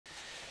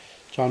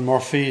John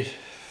Murphy,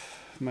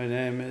 my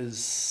name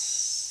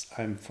is.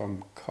 I'm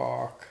from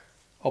Cork,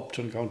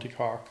 Upton, County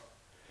Cork.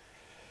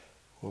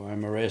 Well,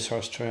 I'm a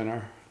racehorse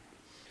trainer.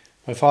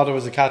 My father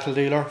was a cattle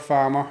dealer,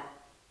 farmer,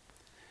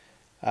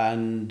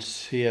 and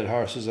he had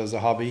horses as a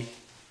hobby.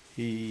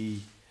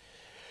 He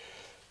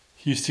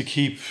used to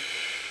keep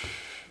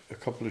a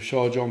couple of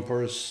show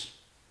jumpers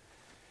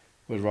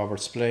with Robert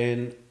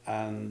Splain,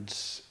 and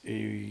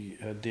he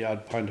had the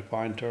odd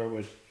pointer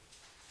with,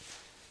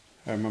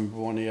 I remember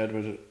one he had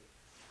with a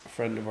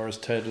friend of ours,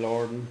 Ted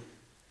Lorden.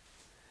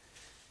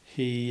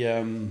 He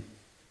had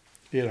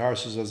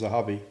horses as a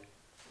hobby,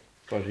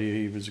 but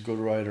he was a good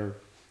rider,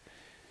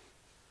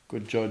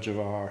 good judge of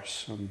a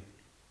horse, and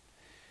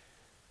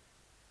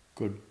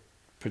good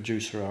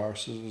producer of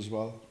horses as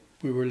well.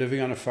 We were living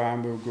on a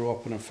farm, we grew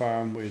up on a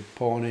farm with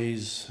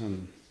ponies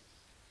and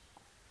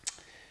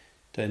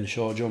then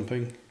show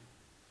jumping.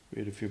 We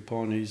had a few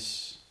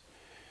ponies,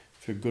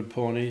 a few good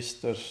ponies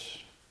that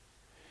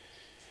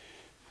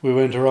we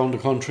went around the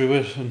country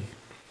with, and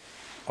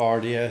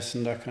RDS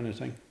and that kind of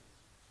thing.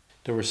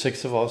 There were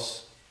 6 of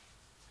us,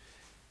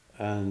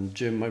 and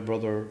Jim, my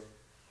brother,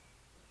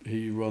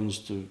 he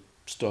runs the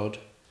stud,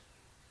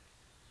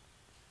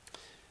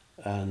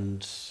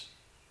 and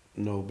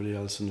nobody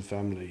else in the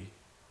family.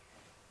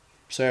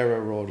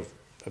 Sarah rode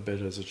a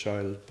bit as a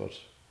child, but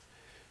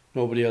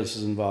nobody else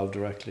is involved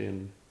directly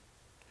in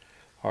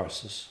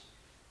horses.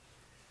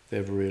 They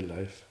have a real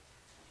life.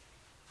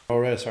 No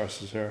race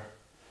horses here.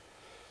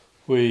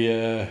 We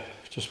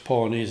just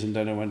ponies, and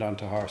then I went on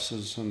to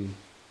horses, and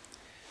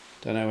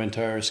then I went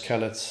to Irish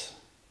Kellets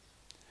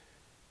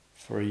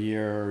for a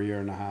year or year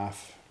and a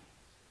half,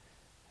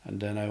 and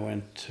then I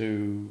went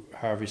to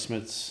Harvey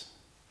Smith's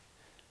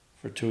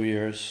for 2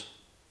 years,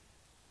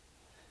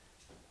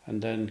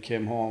 and then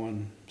came home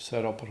and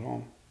set up at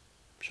home,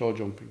 show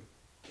jumping.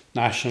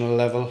 National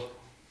level,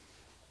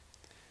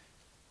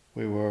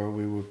 we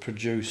would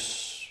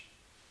produce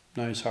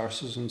nice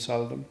horses and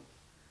sell them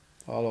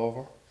all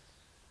over.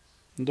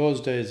 In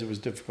those days it was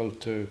difficult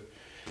to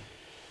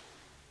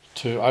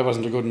I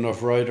wasn't a good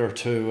enough rider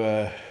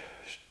to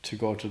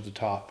go to the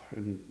top,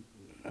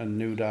 and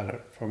knew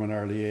that from an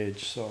early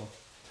age, so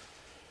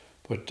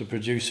but the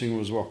producing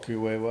was working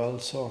away well,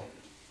 so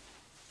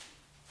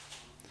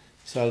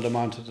sell them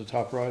on to the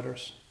top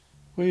riders.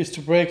 We used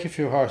to break a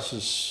few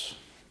horses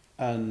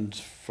and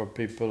for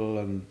people,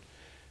 and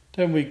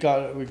then we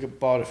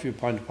bought a few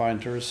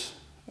pointers,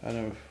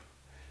 and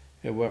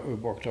it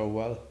worked out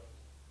well.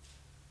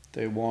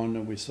 They won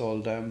and we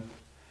sold them,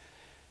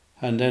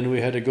 and then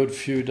we had a good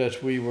few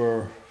that we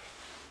were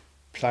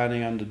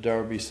planning on the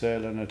Derby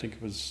sale, and I think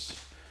it was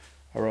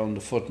around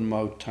the foot and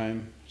mouth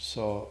time,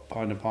 so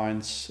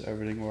points,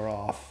 everything were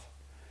off,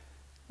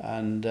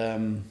 and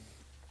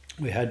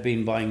we had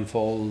been buying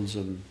foals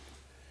and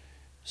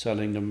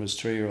selling them as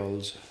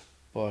 3-year-olds,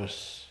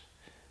 but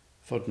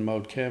foot and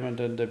mouth came, and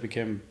then they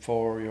became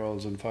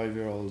 4-year-olds and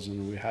 5-year-olds,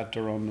 and we had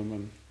to run them,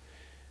 and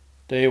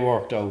they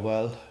worked out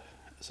well.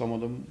 Some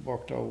of them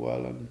worked out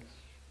well, and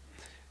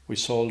we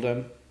sold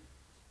them.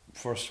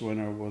 First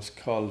winner was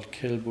called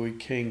Kilboy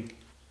King.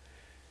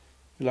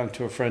 Belonged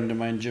to a friend of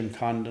mine, Jim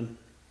Condon,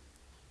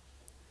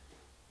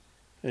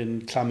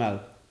 in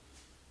Clonmel.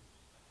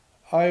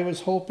 I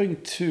was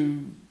hoping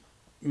to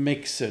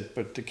mix it,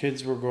 but the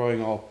kids were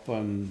growing up,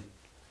 and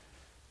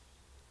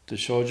the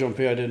show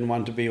jumping, I didn't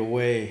want to be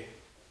away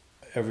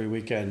every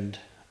weekend,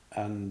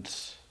 and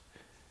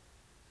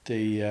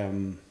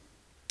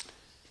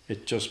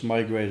it just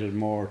migrated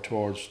more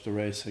towards the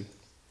racing,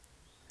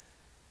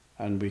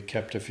 and we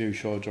kept a few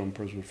show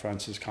jumpers with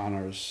Francis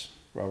Connors,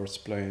 Robert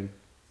Splain,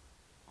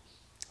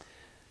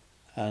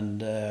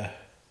 and then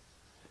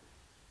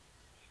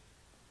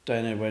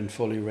it went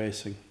fully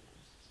racing.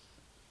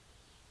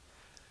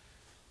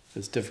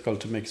 It's difficult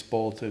to mix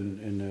both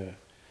in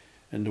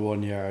the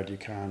one yard. You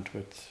can't,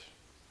 with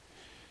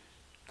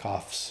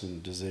coughs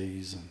and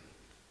disease, and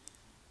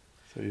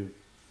so you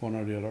one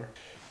or the other.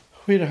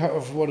 We'd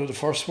have one of the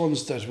first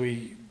ones that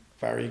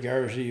Barry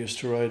Garrity used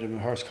to ride, a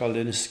horse called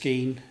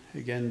Inniskeen,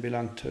 again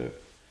belonged to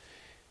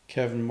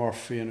Kevin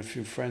Murphy and a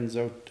few friends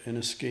out in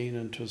Inniskeen,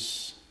 and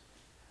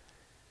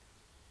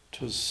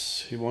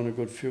he won a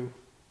good few.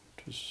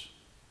 It was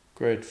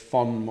great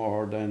fun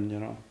more than,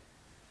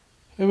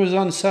 It was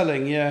on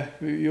selling, yeah.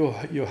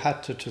 You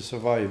had to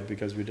survive,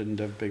 because we didn't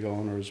have big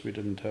owners, we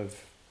didn't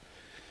have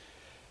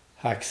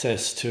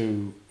access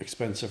to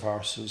expensive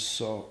horses,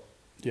 so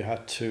you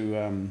had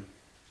to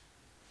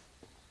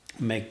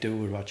make do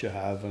with what you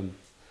have, and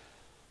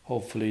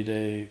hopefully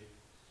they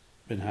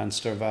enhance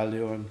their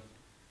value and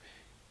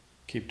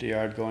keep the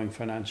yard going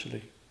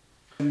financially.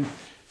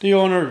 The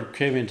owner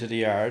came into the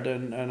yard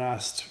and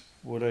asked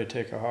would I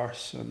take a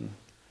horse, and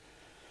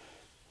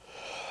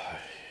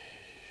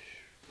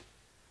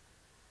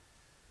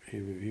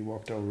he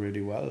worked out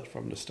really well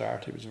from the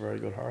start. He was a very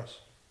good horse,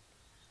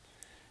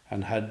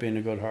 and had been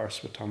a good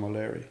horse with Tom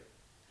O'Leary.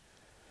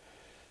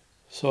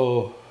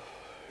 So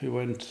he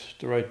went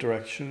the right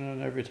direction,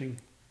 and everything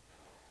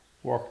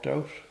worked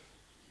out.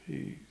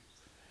 He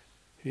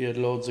He had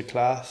loads of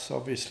class,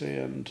 obviously,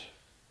 and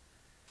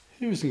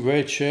he was in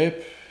great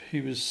shape.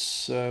 He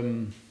was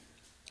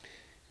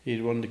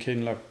he'd won the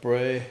Kinloch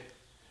Bray.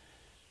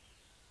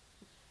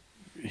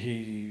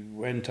 He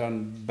went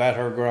on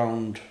better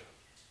ground,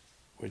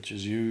 which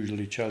is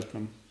usually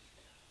Cheltenham.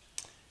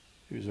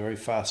 He was a very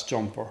fast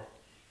jumper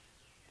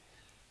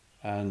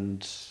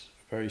and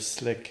very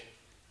slick,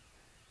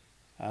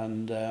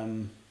 and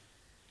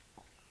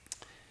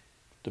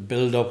the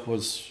build-up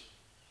was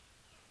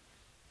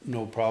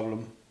no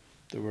problem.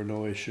 There were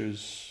no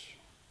issues.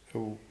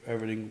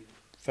 Everything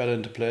fell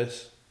into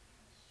place.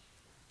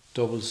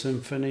 Double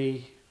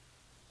Symphony,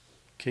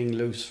 King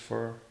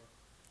Lucifer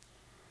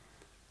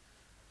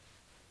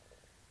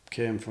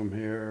came from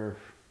here,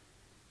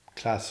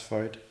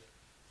 classified,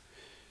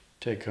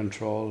 Take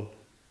Control.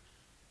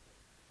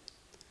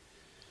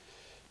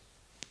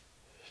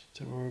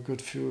 There were a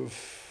good few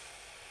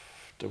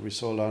that we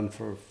sold on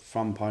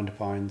from Point to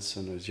Points,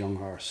 and as young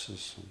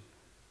horses.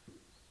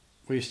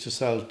 We used to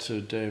sell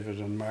to David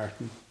and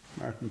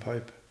Martin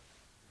Pipe.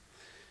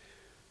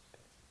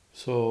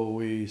 So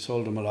we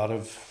sold them a lot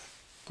of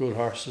good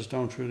horses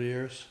down through the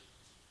years.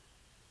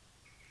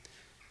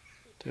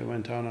 They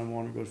went on and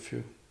won a good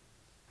few.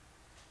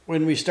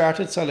 When we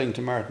started selling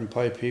to Martin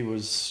Pipe, he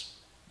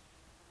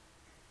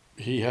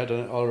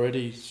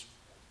already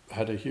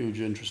had a huge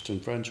interest in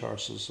French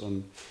horses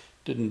and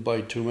didn't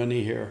buy too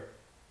many here.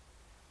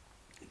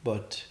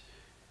 But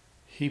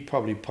he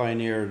probably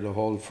pioneered the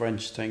whole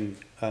French thing,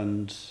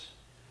 and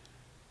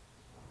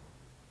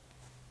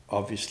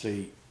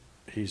obviously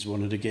he's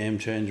one of the game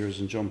changers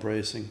in jump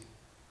racing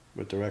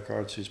with the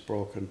records he's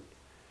broken.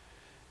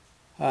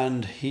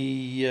 And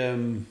he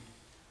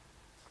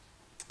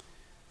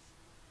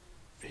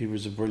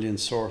was a brilliant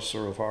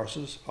sourcer of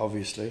horses,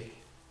 obviously,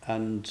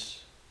 and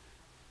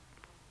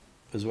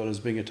as well as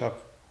being a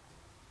top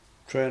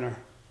trainer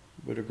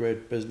with a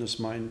great business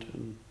mind.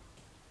 And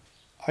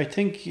I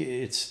think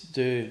it's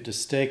the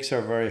stakes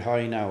are very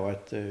high now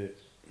at the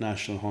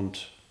national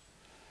hunt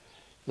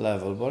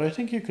level, but I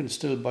think you can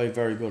still buy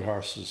very good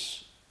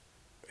horses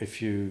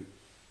if you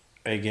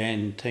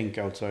again think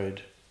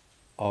outside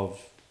of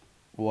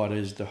what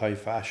is the high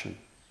fashion.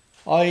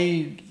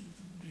 I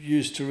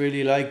used to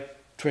really like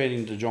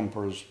training the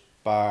jumpers,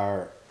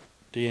 bar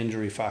the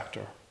injury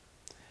factor.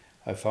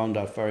 I found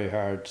that very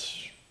hard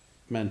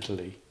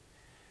mentally.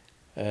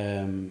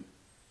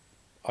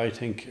 I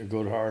think a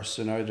good horse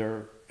in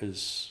either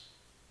is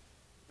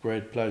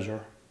great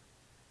pleasure,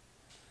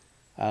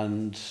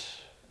 and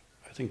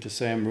I think the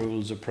same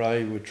rules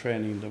apply with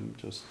training them.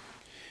 Just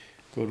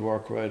good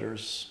work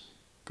riders,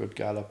 good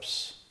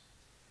gallops,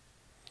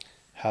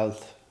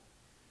 health.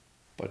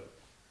 But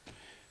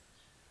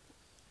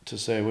to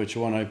say which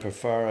one I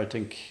prefer, I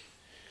think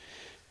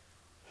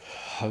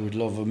I would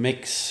love a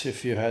mix.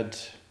 If you had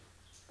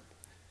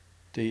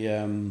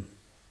the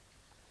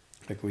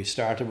like we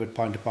started with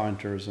Point to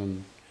Pointers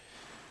and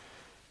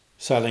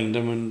selling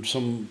them, and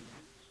some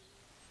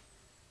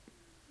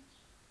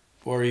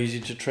were easy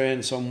to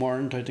train, some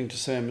weren't. I think the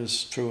same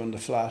is true in the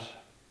flat.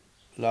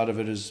 A lot of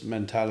it is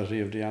mentality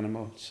of the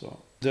animal.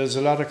 So there's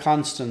a lot of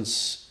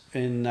constants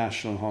in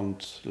national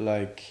hunt,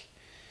 like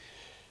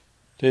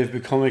they've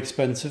become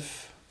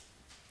expensive.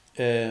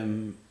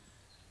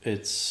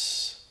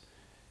 It's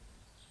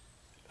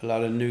a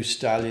lot of new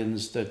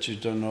stallions that you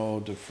don't know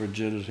the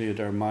fragility of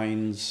their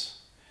minds.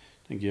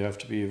 I think you have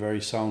to be a very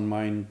sound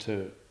mind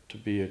to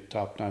be a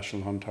top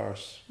national hunt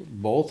horse.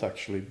 Both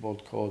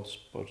codes,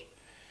 but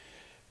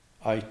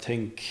I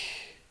think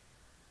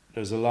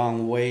there's a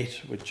long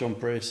wait with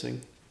jump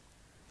racing.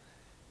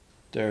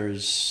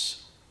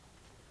 There's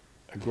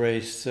a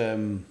great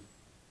thrill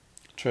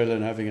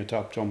in having a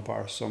top jump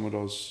horse. Some of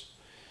those,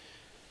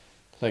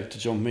 like the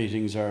jump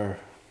meetings, are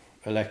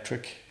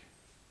electric.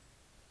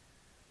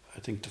 I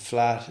think the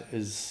flat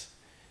is,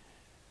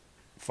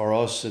 for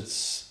us,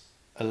 it's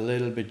a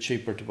little bit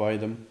cheaper to buy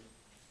them.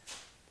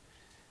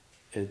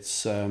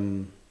 It's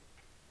you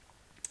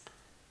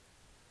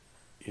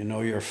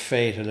know your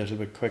fate a little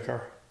bit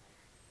quicker,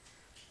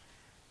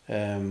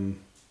 and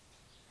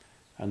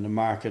the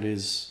market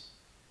is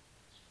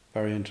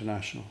very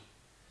international.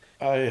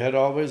 I had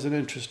always an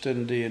interest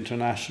in the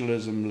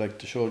internationalism, like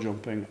the show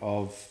jumping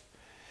of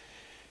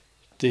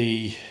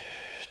the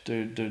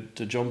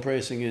jump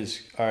racing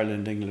is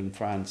Ireland, England,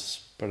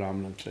 France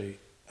predominantly,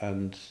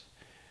 and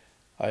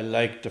I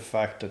like the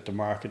fact that the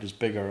market is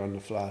bigger on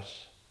the flat,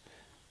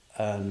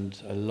 and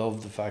I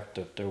love the fact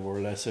that there were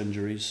less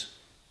injuries.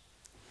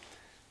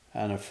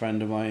 And a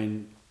friend of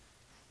mine,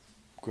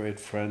 great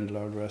friend,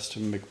 Lord rest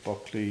him, Mick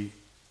Buckley,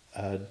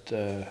 had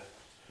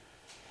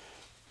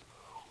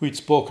we'd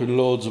spoken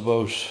loads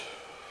about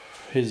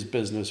his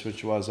business,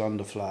 which was on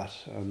the flat,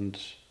 and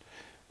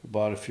we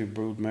bought a few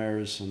brood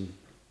mares, and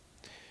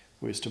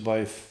we used to buy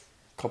a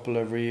couple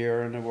every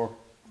year, and it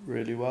worked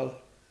really well.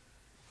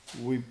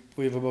 We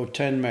have about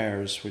 10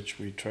 mares, which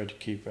we try to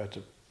keep at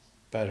a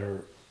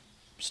better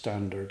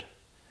standard,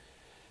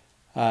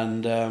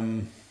 and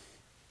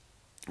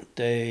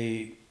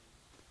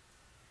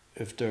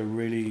if they're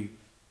really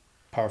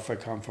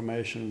perfect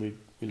conformation,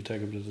 we'll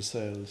take them to the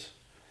sales.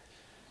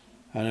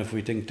 And if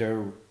we think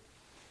they're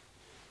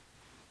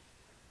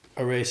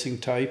a racing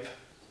type,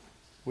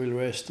 we'll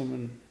race them.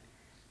 And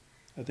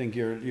I think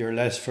you're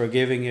less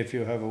forgiving if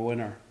you have a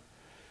winner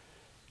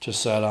to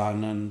sell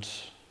on, and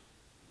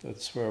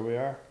that's where we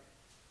are.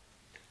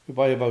 We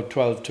buy about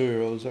 12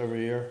 2-year-olds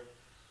every year,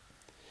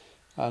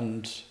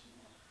 and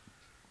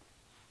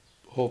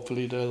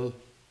hopefully there'll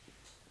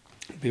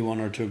be one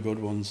or two good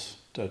ones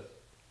that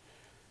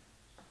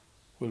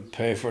will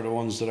pay for the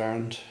ones that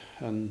aren't,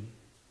 and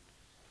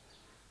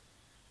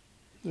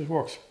it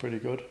works pretty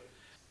good.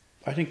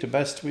 I think the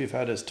best we've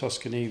had is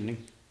Tuscan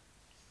Evening.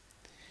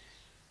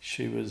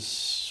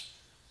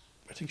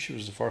 I think she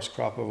was the first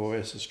crop of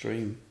Oasis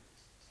Dream.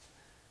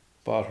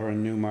 Bought her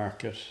in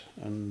Newmarket,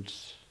 and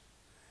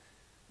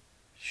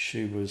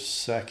she was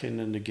second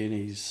in the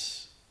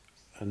Guineas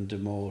and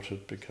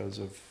demoted because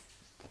of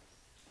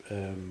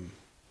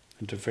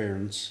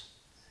interference.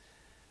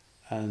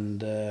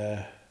 And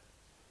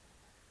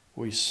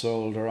we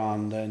sold her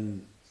on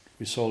then.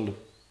 We sold a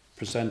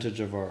percentage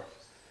of her.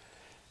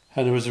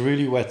 And it was a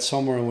really wet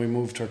summer, and we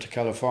moved her to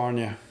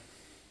California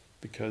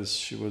because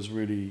she was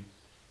really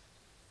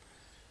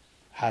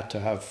had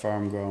to have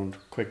firm ground,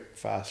 quick,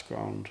 fast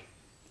ground.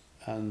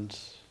 And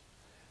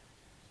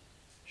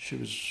she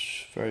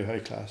was very high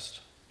classed.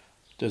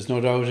 There's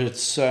no doubt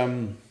it's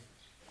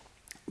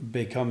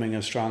becoming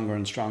a stronger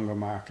and stronger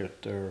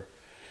market. They're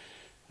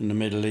in the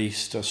Middle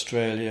East,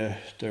 Australia,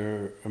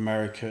 they're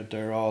America,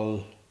 they're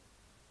all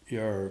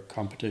your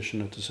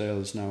competition at the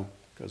sales now,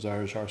 because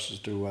Irish horses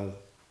do well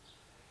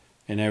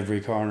in every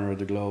corner of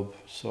the globe.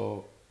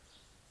 So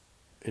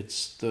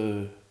it's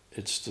the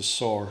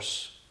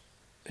source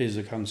is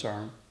a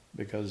concern,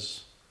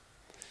 because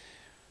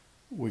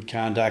we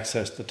can't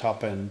access the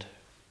top end.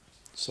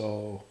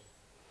 So,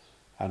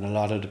 and a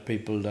lot of the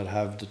people that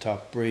have the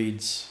top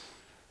breeds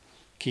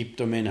keep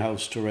them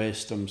in-house to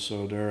race them,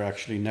 so they're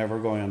actually never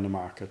going on the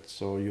market.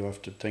 So you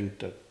have to think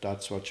that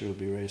that's what you'll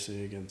be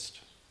racing against.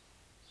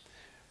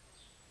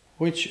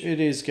 Which it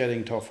is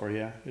getting tougher,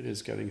 yeah. It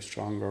is getting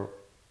stronger.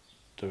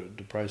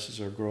 The prices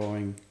are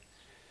growing.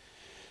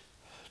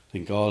 I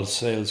think all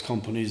sales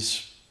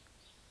companies'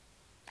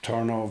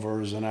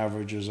 turnovers and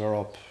averages are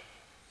up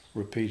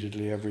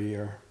repeatedly every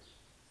year.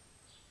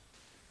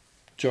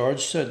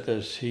 George said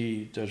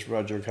that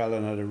Roger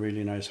Callan had a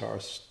really nice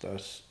horse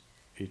that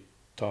he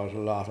thought a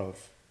lot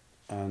of,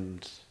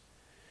 and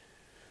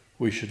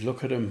we should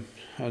look at him.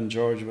 And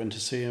George went to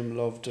see him,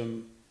 loved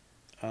him,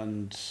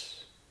 and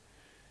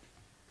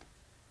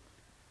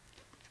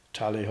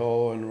Tally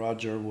Ho and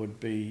Roger would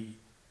be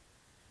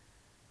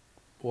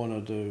one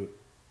of the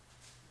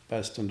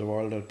best in the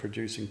world at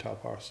producing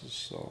top horses.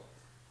 So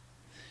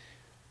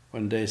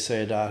when they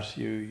say that,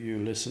 you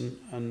listen.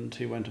 And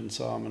he went and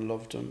saw him and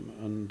loved him,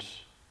 and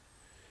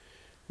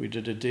we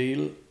did a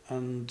deal,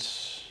 and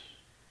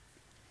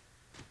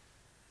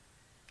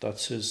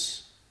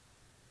that's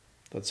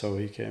how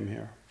he came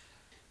here.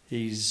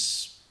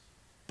 He's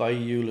by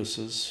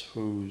Ulysses,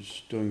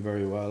 who's doing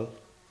very well.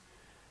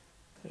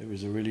 He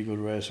was a really good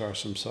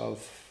racehorse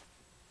himself.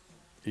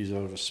 He's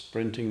out of a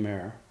sprinting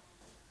mare,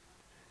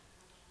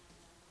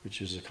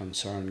 which is a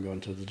concern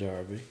going to the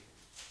Derby.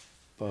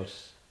 But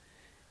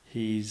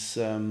he's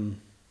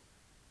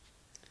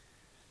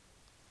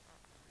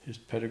his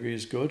pedigree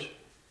is good.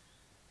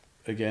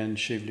 Again,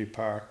 Shively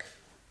Park,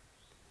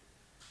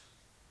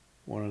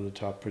 one of the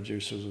top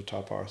producers of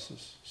top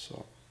horses,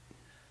 so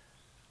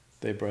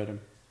they bred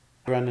him.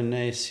 Ran a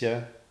Nace,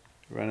 yeah,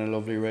 ran a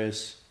lovely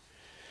race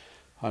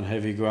on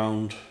heavy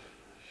ground.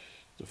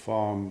 The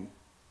form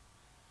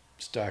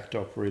stacked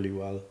up really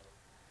well,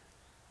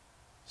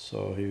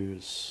 so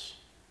he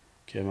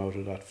came out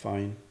of that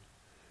fine.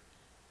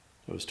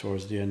 That was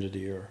towards the end of the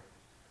year.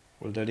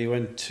 Well, then he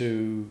went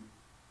to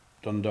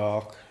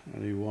Dundalk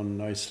and he won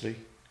nicely.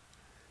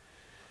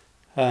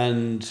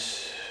 And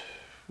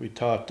we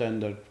thought then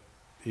that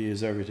he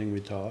is everything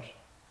we thought.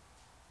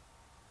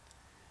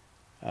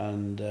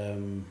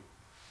 And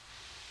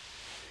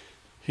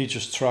he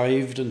just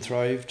thrived and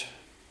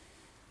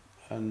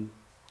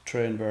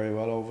trained very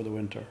well over the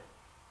winter.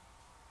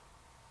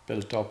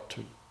 Built up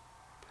to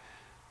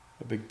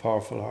a big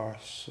powerful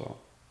horse, so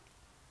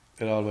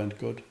it all went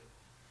good.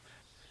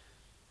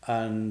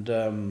 And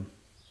the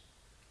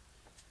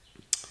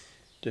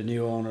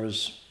new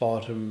owners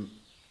bought him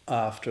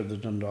after the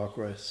Dundalk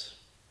race.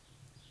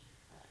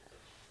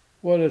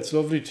 Well, it's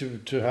lovely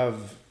to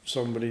have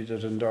somebody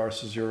that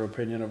endorses your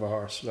opinion of a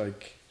horse,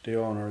 like the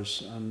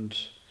owners, and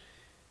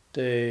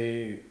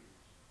they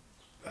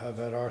have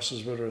had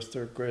horses with us.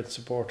 They're great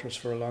supporters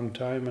for a long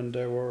time, and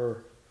they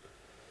were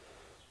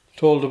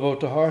told about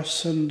the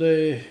horse, and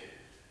they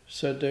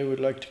said they would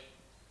like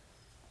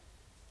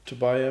to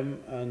buy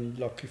him, and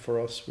lucky for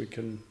us, we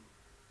can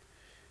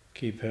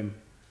keep him.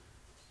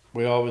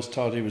 We always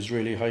thought he was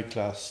really high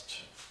classed,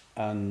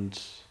 and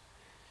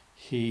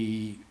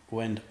he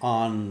went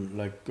on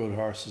like good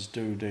horses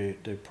do.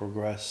 They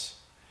progress,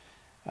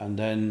 and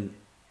then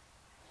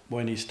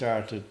when he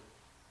started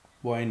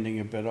winding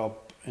a bit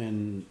up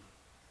in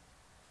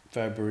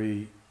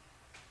February,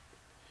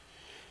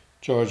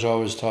 George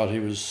always thought he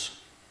was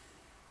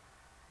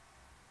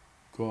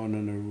going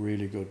in a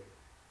really good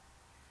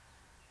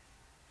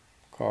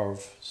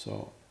curve,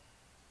 so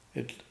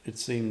it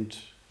seemed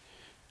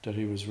that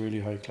he was really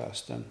high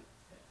class then.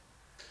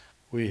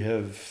 We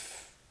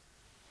have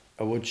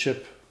a wood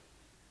chip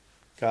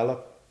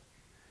gallop,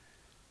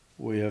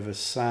 we have a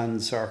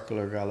sand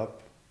circular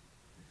gallop,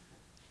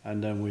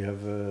 and then we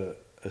have a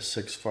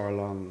 6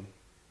 furlong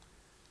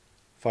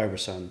fibre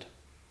sand.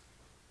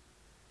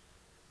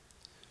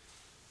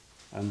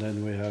 And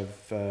then we have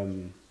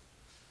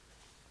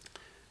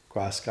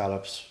grass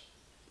gallops,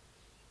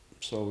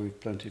 so we've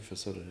plenty of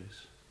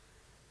facilities.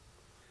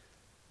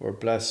 We're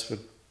blessed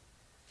with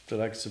the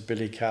likes of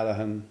Billy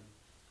Callahan,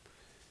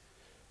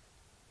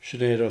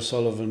 Sinead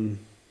O'Sullivan.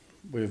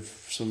 We have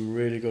some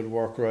really good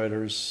work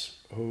riders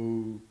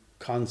who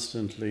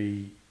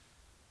constantly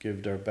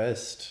give their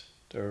best.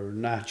 They're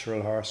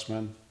natural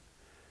horsemen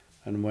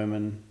and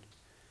women,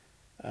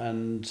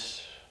 and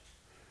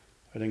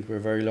I think we're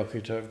very lucky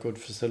to have good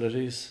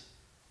facilities.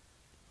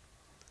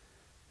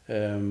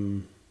 I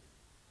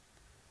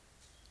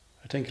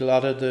think a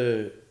lot of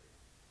the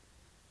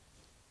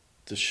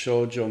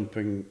show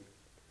jumping,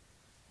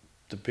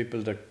 the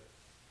people that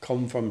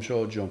come from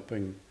show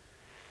jumping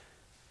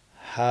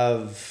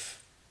have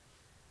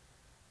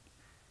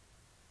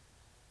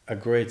a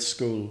great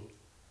school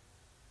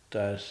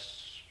that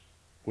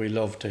we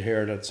love to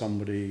hear that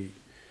somebody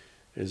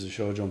is a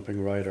show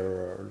jumping rider,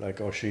 or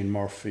like Oisin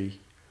Murphy.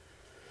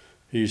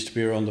 He used to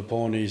be around the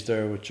ponies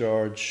there with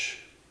George.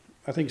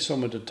 I think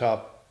some of the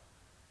top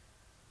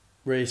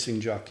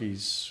racing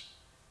jockeys,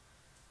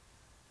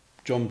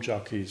 jump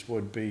jockeys,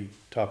 would be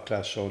top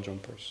class show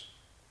jumpers.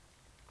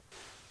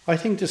 I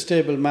think the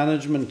stable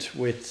management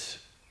with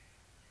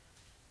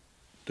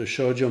the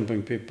show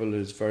jumping people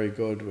is very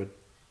good, with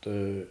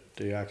the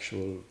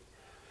actual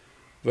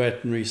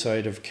veterinary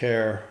side of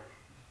care.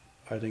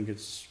 I think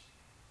it's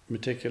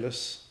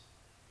meticulous.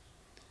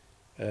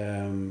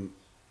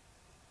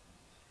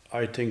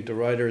 I think the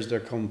riders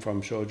that come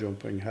from show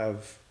jumping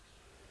have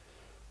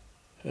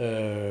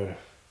they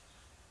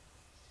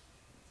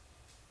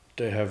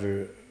have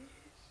a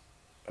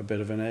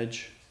bit of an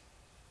edge.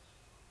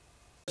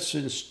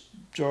 Since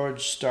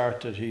George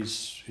started,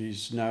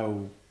 he's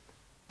now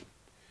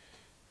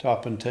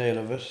top and tail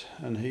of it,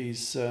 and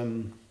he's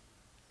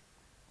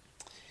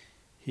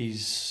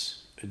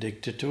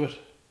addicted to it,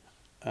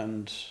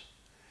 and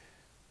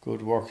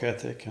good work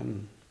ethic,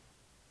 and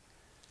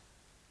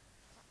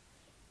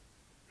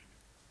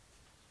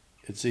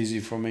it's easy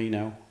for me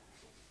now.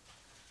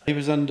 He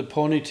was on the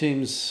pony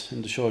teams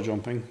in the show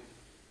jumping,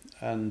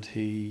 and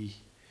he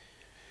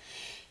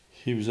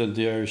was on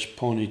the Irish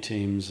pony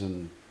teams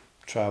and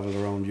travelled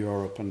around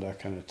Europe and that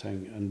kind of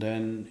thing. And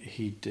then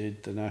he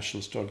did the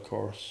national stud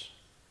course,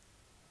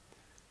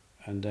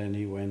 and then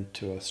he went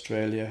to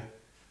Australia,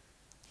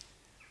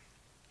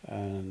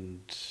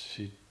 and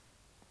he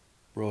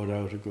rode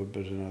out a good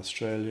bit in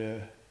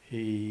Australia.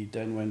 He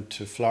then went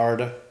to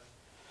Florida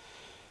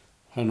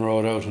and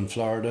rode out in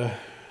Florida,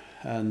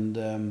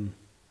 and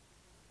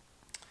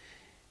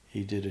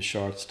he did a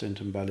short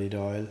stint in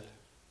Ballydoyle,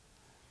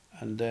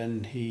 and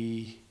then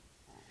he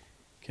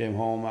came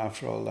home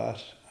after all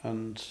that,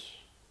 and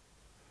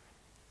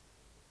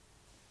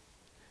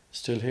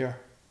still here.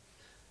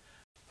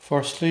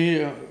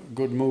 Firstly, a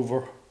good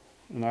mover,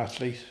 an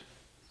athlete,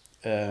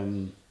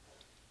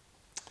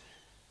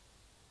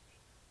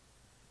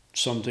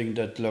 something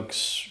that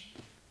looks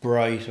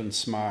bright and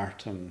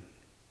smart and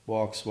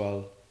walks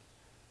well,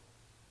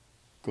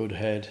 good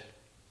head,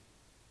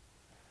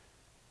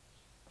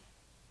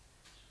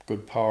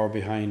 good power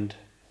behind,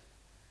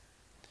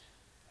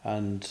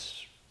 and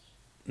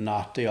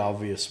not the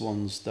obvious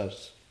ones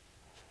that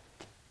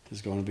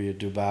is going to be a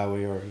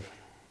Dubawi or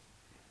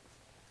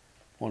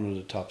one of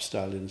the top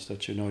stallions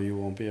that you know you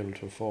won't be able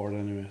to afford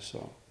anyway.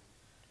 So,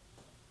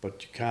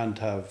 but you can't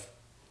have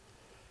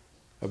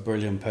a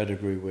brilliant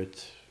pedigree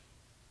with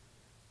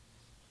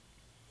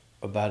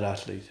a bad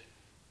athlete.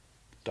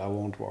 That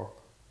won't work.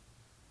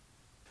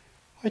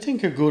 I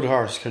think a good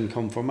horse can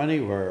come from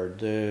anywhere.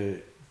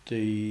 The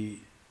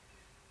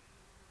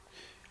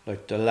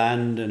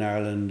land in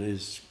Ireland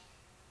is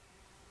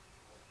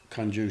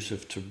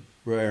conducive to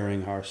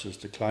rearing horses.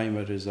 The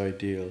climate is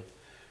ideal.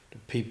 The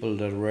people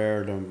that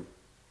rear them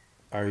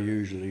are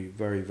usually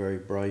very, very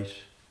bright.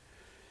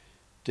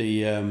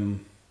 The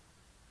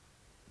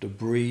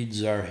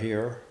breeds are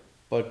here,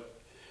 but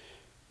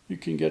you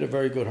can get a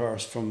very good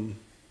horse from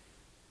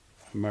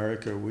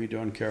America. We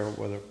don't care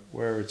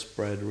where it's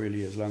bred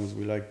really, as long as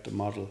we like the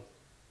model.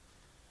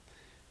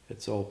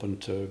 It's open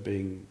to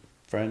being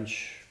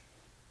French,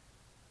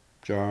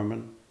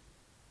 German,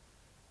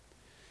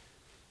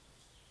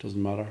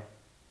 doesn't matter.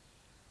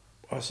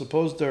 I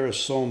suppose there are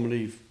so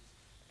many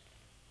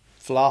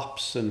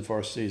flops in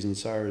first season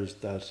sires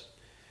that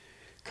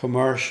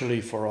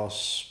commercially for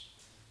us,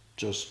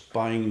 just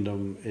buying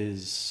them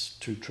is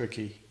too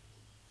tricky.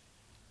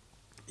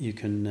 You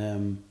can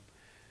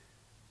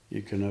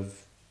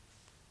have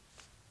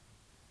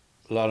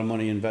a lot of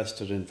money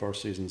invested in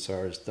first season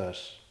sires that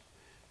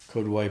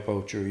could wipe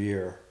out your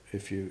year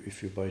if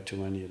you buy too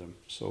many of them.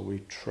 So we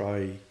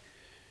try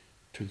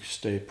to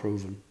stay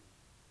proven.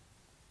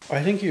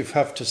 I think you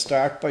have to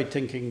start by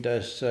thinking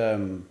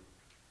that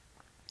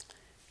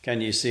can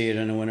you see it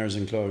in a winner's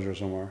enclosure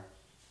somewhere?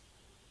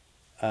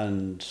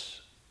 And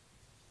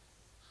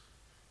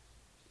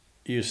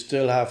you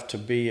still have to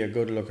be a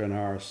good looking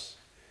horse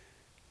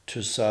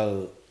to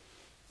sell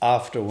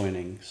after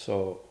winning.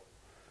 So,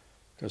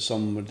 because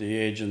some of the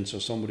agents or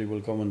somebody will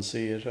come and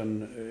see it,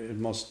 and it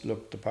must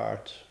look the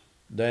part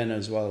then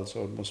as well.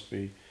 So it must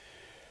be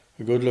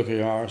a good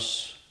looking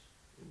horse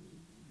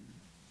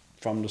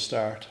from the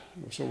start.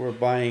 So we're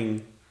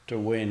buying to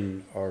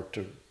win or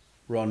to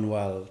run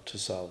well to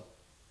sell.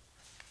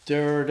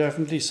 There are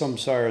definitely some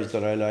sires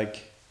that I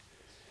like.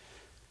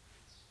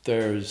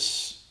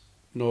 There's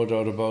no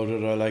doubt about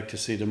it. I like to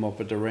see them up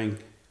at the ring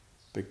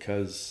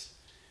because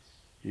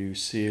you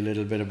see a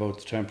little bit about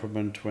the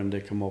temperament when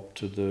they come up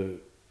to the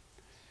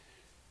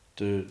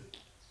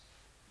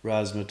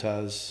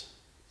razzmatazz.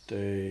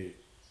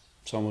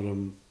 Some of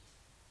them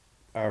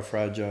are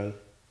fragile,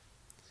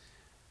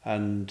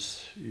 and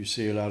you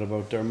see a lot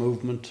about their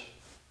movement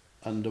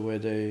and the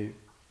way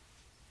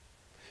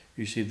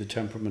you see the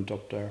temperament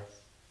up there.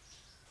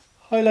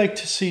 I like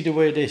to see the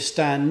way they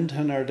stand,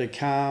 and are they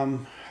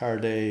calm, I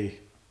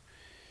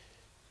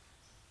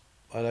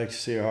like to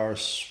see a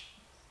horse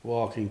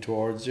walking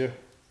towards you.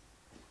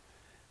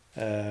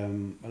 I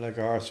like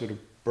a horse with a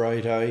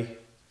bright eye,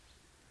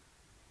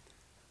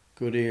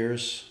 good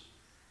ears,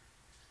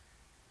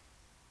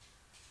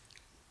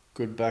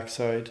 good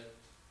backside,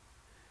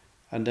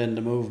 and then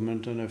the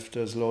movement. And if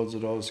there's loads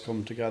of those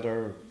come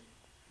together,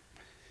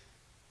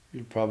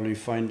 you'll probably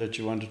find that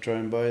you want to try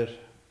and buy it.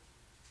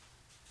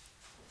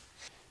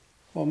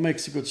 What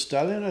makes a good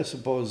stallion, I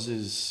suppose,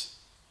 is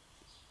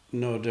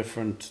no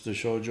different to the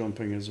show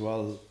jumping as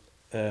well.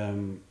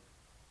 For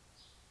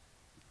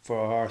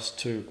a horse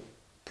to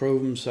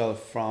prove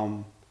himself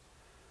from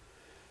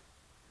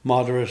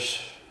moderate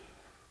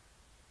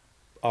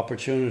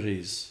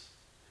opportunities,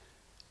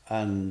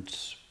 and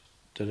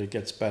that it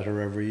gets better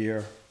every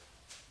year.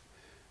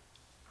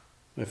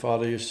 My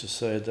father used to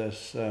say that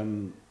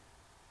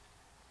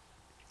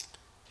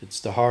it's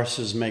the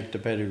horses make the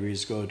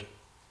pedigrees good,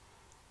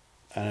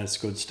 and it's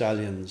good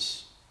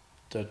stallions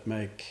that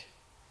make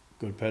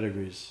good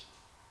pedigrees.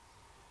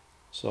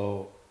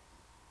 So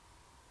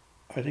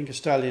I think a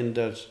stallion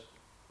that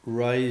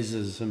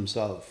rises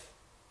himself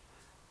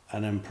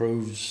and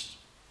improves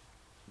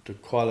the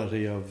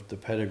quality of the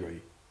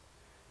pedigree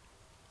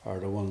are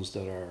the ones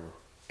that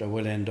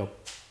will end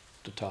up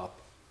the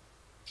top.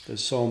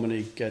 There's so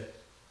many get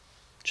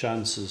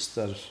chances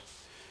that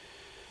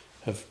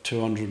have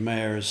 200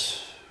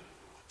 mares,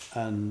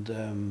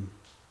 and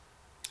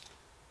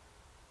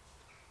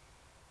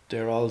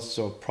they're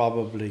also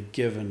probably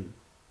given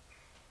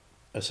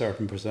a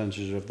certain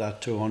percentage of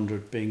that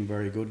 200 being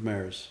very good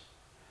mares.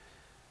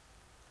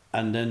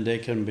 And then they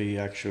can be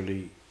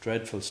actually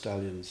dreadful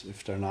stallions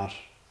if they're not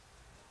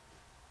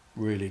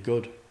really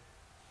good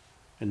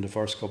in the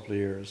first couple of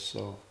years.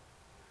 So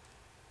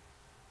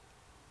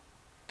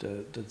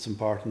it's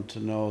important to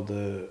know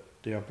the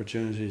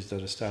opportunities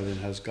that a stallion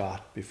has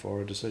got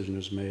before a decision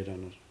is made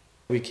on it.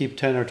 We keep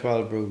 10 or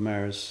 12 brood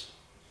mares,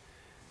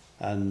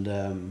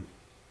 and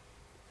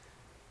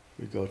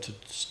we go to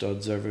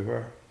studs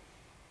everywhere.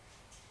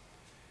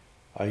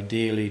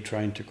 Ideally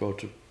trying to go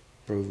to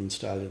proven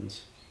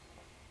stallions.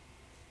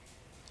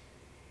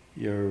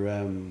 You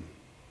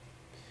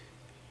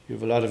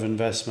have a lot of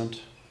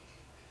investment,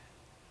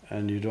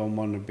 and you don't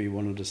want to be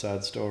one of the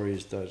sad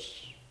stories that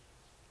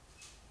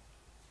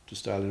the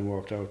stallion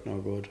worked out no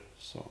good.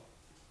 So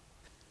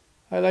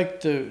I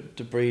like the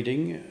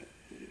breeding.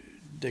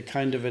 They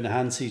kind of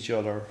enhance each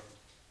other,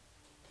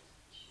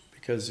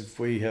 because if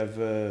we have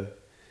a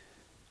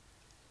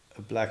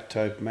black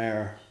type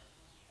mare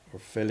or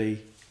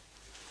filly,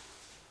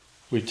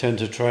 we tend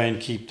to try and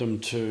keep them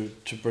to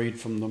breed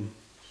from them,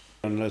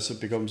 unless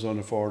it becomes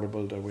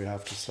unaffordable that we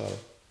have to sell.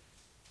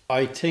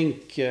 I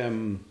think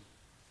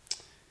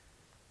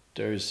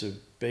there's a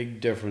big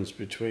difference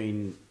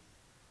between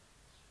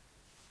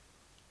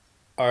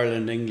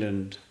Ireland,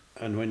 England,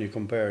 and when you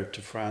compare it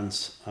to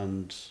France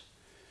and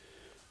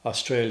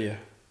Australia.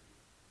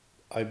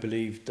 I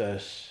believe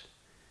that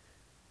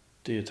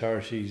the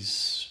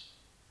authorities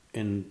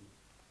in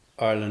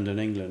Ireland and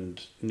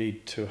England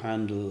need to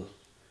handle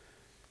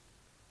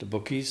the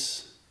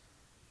bookies'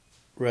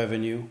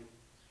 revenue,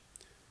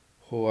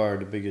 who are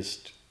the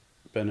biggest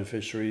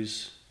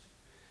beneficiaries.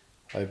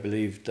 I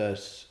believe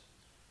that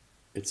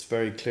it's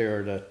very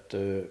clear that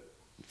the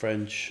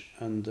French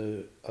and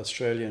the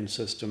Australian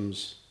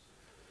systems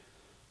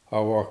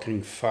are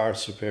working far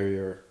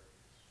superior,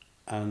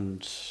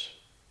 and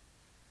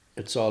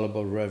it's all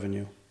about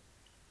revenue.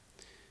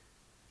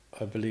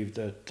 I believe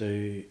that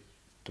the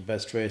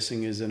best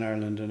racing is in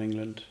Ireland and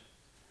England.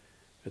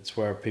 It's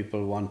where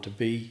people want to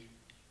be,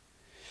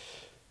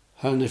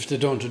 and if they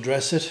don't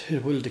address it,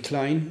 it will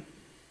decline.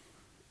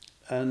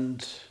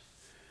 And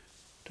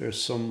there's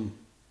some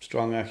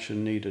strong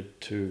action needed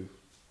to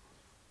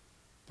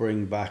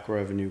bring back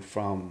revenue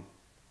from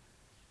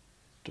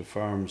the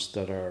firms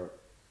that are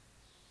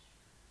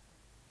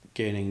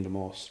gaining the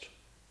most.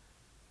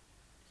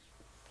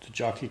 The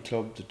Jockey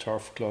Club, the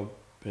Turf Club,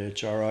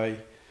 HRI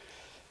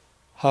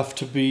have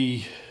to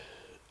be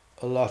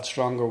a lot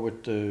stronger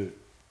with the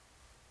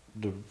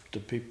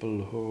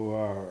people who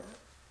are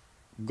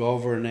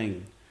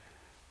governing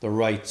the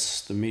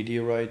rights, the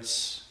media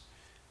rights,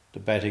 the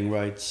betting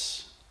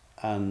rights,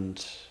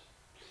 and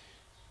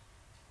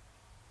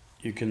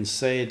you can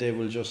say they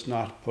will just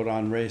not put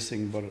on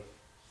racing, but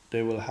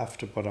they will have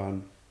to put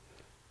on,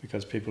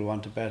 because people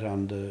want to bet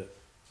on the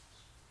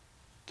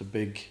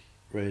big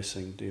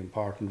racing, the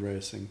important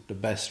racing, the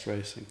best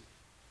racing.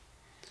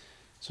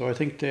 So I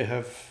think they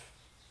have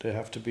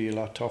to be a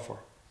lot tougher.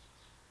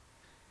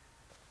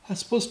 I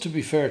suppose, to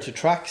be fair to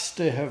tracks,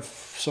 they have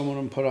some of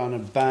them put on a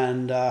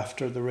band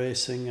after the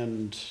racing,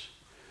 and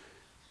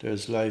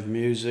there's live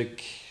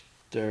music.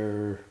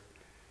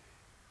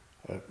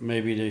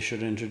 Maybe they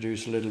should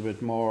introduce a little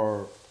bit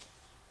more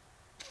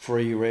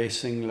free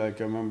racing. Like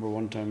I remember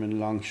one time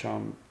in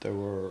Longchamp,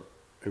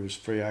 it was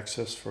free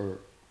access for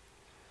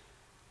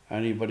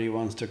anybody who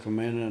wants to come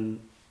in,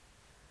 and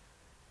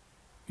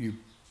you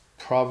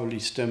probably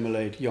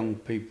stimulate young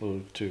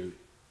people to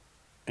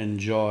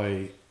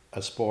enjoy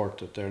a sport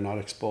that they're not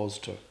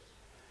exposed to.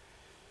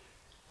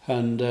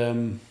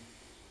 And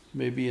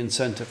maybe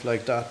incentive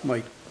like that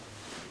might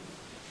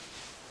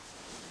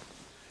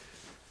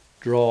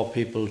draw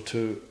people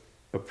to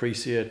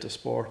appreciate the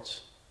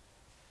sports.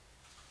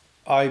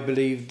 I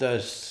believe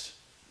that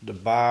the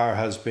bar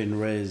has been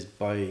raised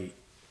by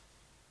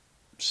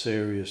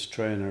serious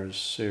trainers,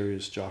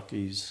 serious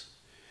jockeys.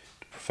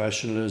 The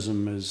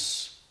professionalism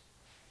is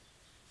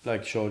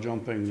like show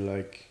jumping,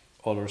 like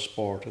other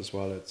sport as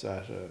well. It's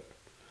at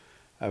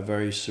a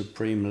very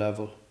supreme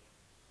level,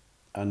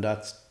 and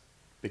that's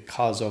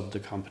because of the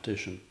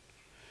competition,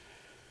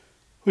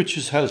 which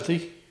is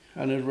healthy,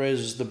 and it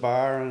raises the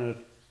bar and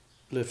it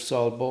lifts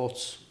all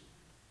boats.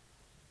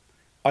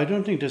 I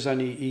don't think there's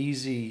any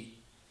easy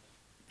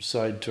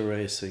side to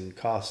racing.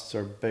 Costs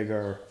are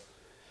bigger.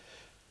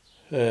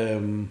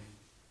 Good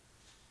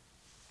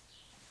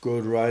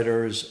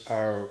riders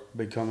are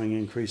becoming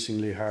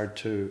increasingly hard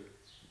to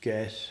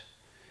get.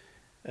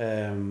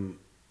 I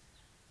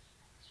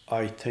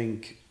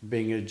think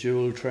being a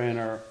dual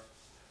trainer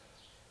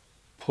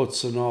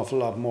puts an awful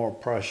lot more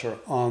pressure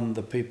on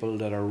the people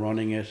that are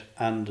running it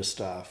and the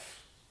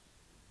staff,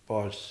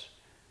 but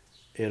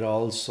it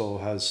also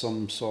has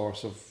some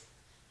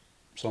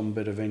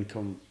bit of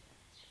income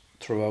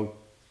throughout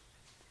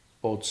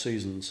both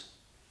seasons.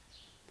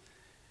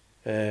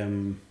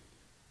 I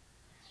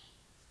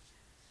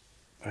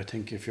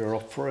think if you're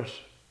up for it,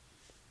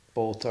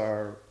 both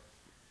are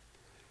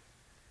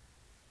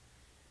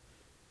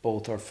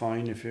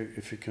fine if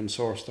you can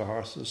source the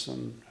horses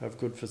and have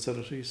good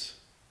facilities.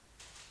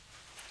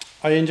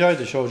 I enjoy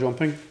the show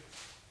jumping.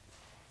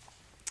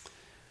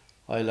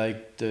 I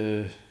like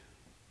the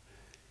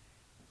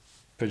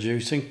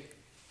producing.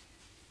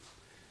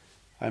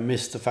 I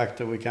miss the fact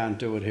that we can't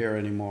do it here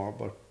anymore,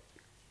 but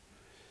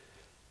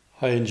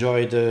I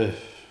enjoy the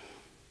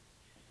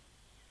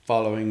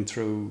following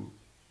through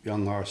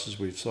young horses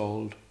we've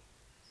sold.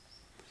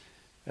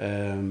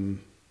 I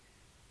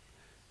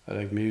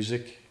like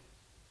music.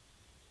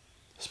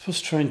 I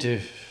suppose trying to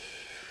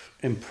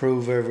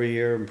improve every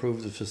year,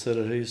 improve the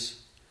facilities.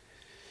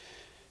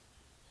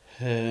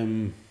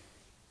 Have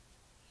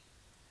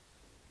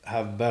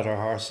better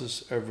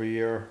horses every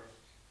year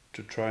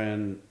to try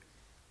and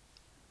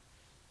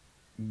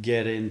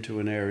get into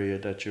an area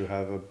that you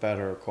have a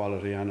better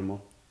quality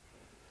animal.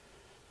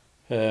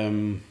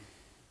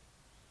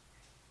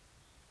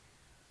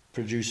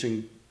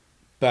 Producing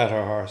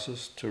better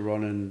horses to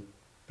run in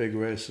big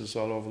races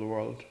all over the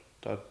world.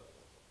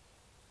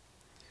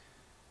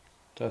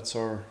 That's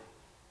our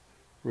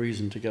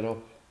reason to get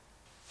up.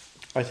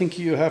 I think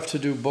you have to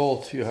do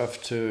both. You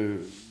have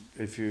to,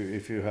 if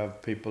you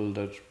have people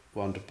that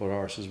want to put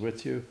horses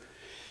with you,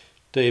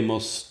 they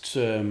must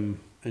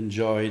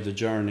enjoy the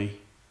journey,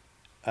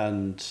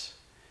 but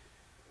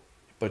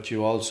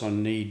you also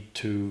need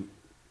to.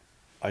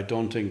 I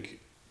don't think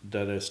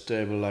that a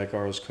stable like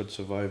ours could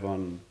survive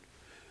on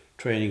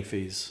training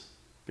fees,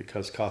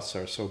 because costs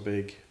are so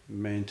big.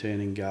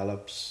 Maintaining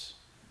gallops,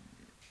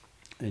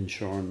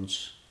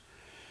 insurance,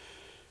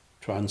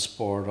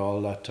 transport, all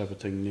that type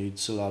of thing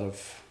needs a lot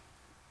of.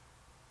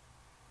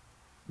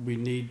 We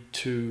need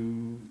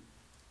to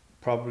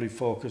probably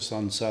focus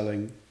on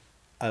selling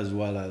as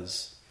well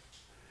as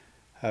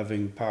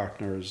having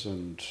partners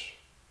and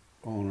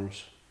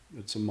owners.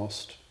 It's a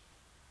must.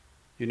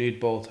 You need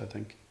both, I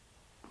think.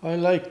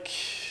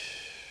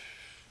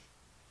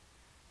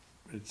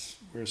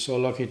 We're so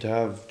lucky to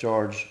have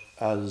George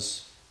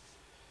as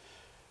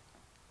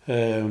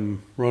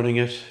running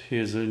it. He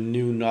has a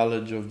new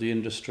knowledge of the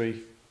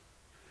industry.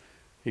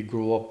 He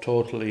grew up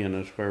totally in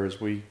it, whereas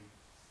we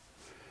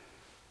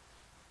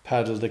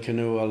paddled the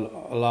canoe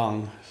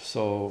along,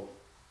 so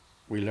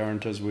we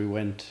learned as we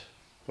went.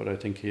 but I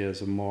think he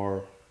has a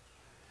more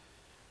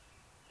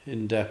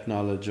in-depth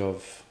knowledge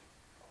of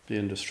the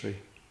industry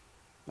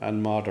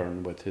and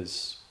modern with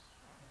his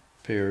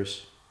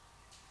peers.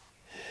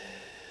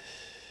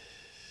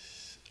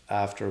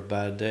 After a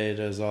bad day,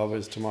 there's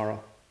always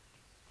tomorrow.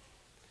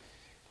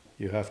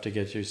 You have to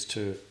get used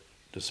to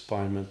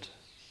disappointment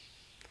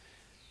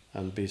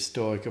and be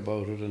stoic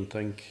about it and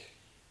think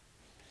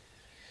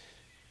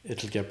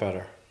it'll get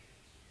better.